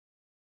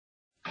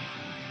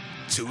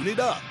tune it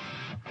up,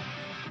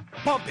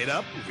 pump it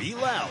up real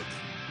loud,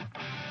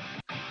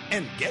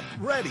 and get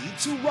ready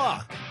to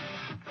rock.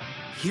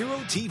 Hero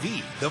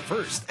TV, the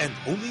first and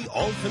only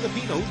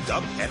all-Filipino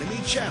dubbed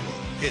anime channel,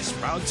 is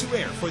proud to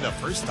air for the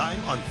first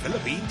time on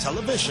Philippine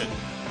television,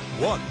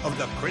 one of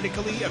the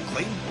critically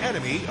acclaimed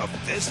anime of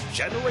this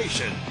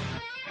generation.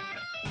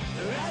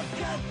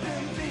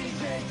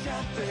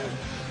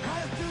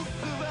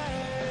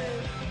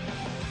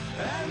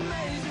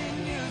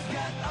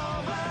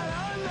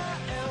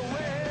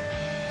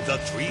 The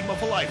dream of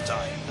a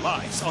lifetime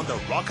lies on the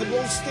rock and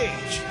roll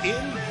stage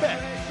in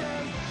BECK.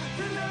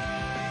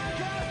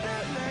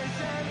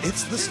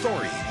 It's the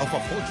story of a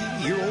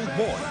 14-year-old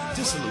boy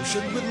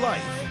disillusioned with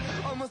life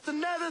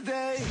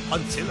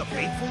until a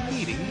fateful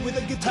meeting with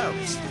a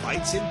guitarist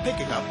finds him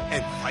picking up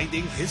and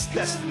finding his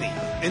destiny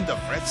in the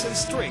frets and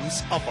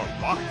strings of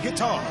a rock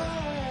guitar.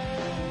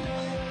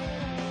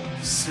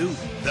 Soon,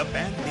 the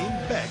band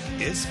named BECK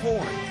is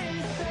formed.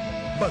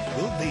 But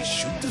will they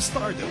shoot to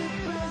stardom?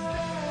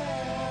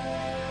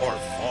 Or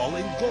fall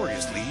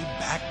ingloriously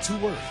back to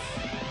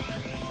earth?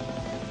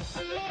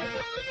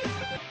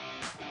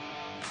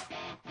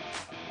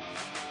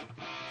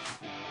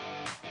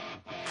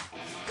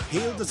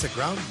 Hailed as a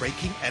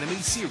groundbreaking anime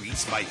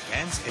series by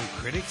fans and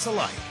critics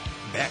alike,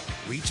 BECK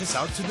reaches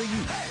out to the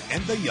youth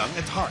and the young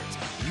at heart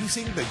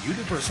using the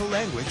universal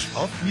language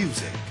of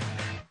music.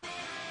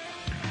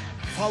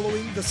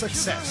 Following the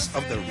success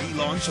of the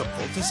relaunch of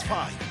Voltes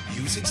 5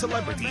 using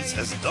celebrities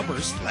as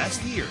dubbers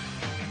last year,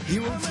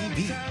 Hero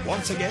TV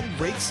once again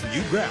breaks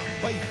new ground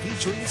by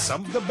featuring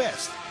some of the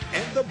best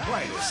and the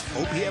brightest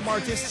OPM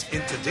artists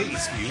in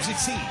today's music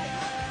scene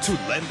to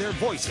lend their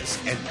voices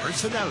and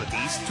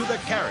personalities to the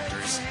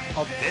characters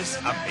of this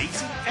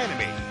amazing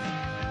anime.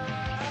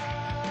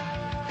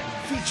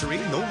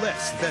 Featuring no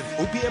less than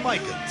OPM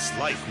icons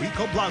like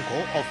Rico Blanco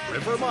of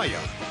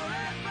Rivermaya,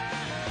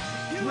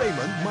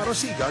 Raymund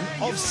Marasigan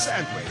of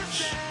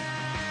Sandwich,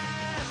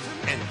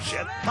 and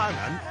Jet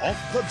Pangan of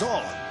The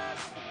Dawn.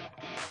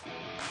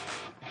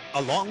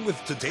 Along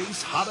with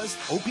today's hottest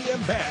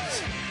OPM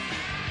bands,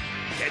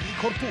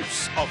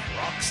 Corpus of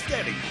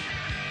Rocksteddy,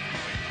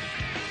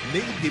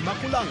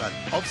 Dimaculangan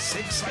of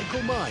Six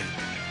Cycle Mind,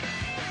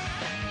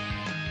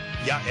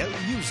 Yael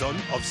Yuzon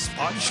of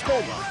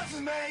Spongecola,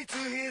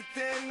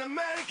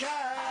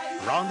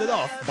 rounded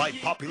off by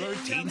popular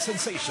teen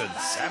sensation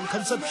Sam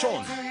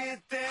Concepcion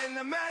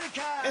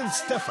and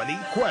Stephanie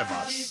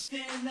Cuevas.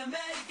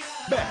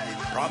 BECK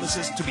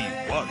promises to be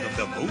one of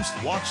the most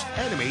watched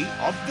anime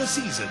of the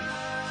season.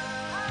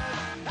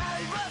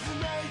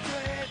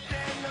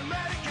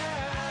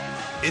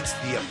 It's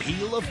the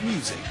appeal of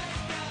music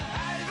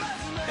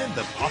and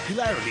the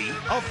popularity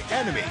of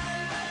anime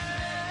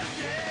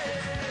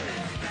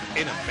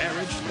in a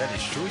marriage that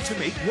is sure to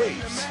make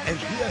waves and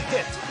be a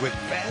hit with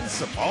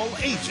fans of all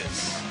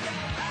ages.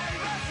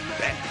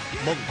 BECK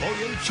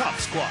Mongolian Chop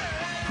Squad,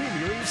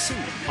 premiering soon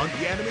on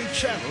the anime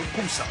channel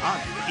kung saan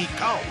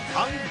ikaw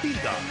ang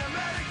bida.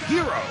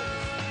 Hero!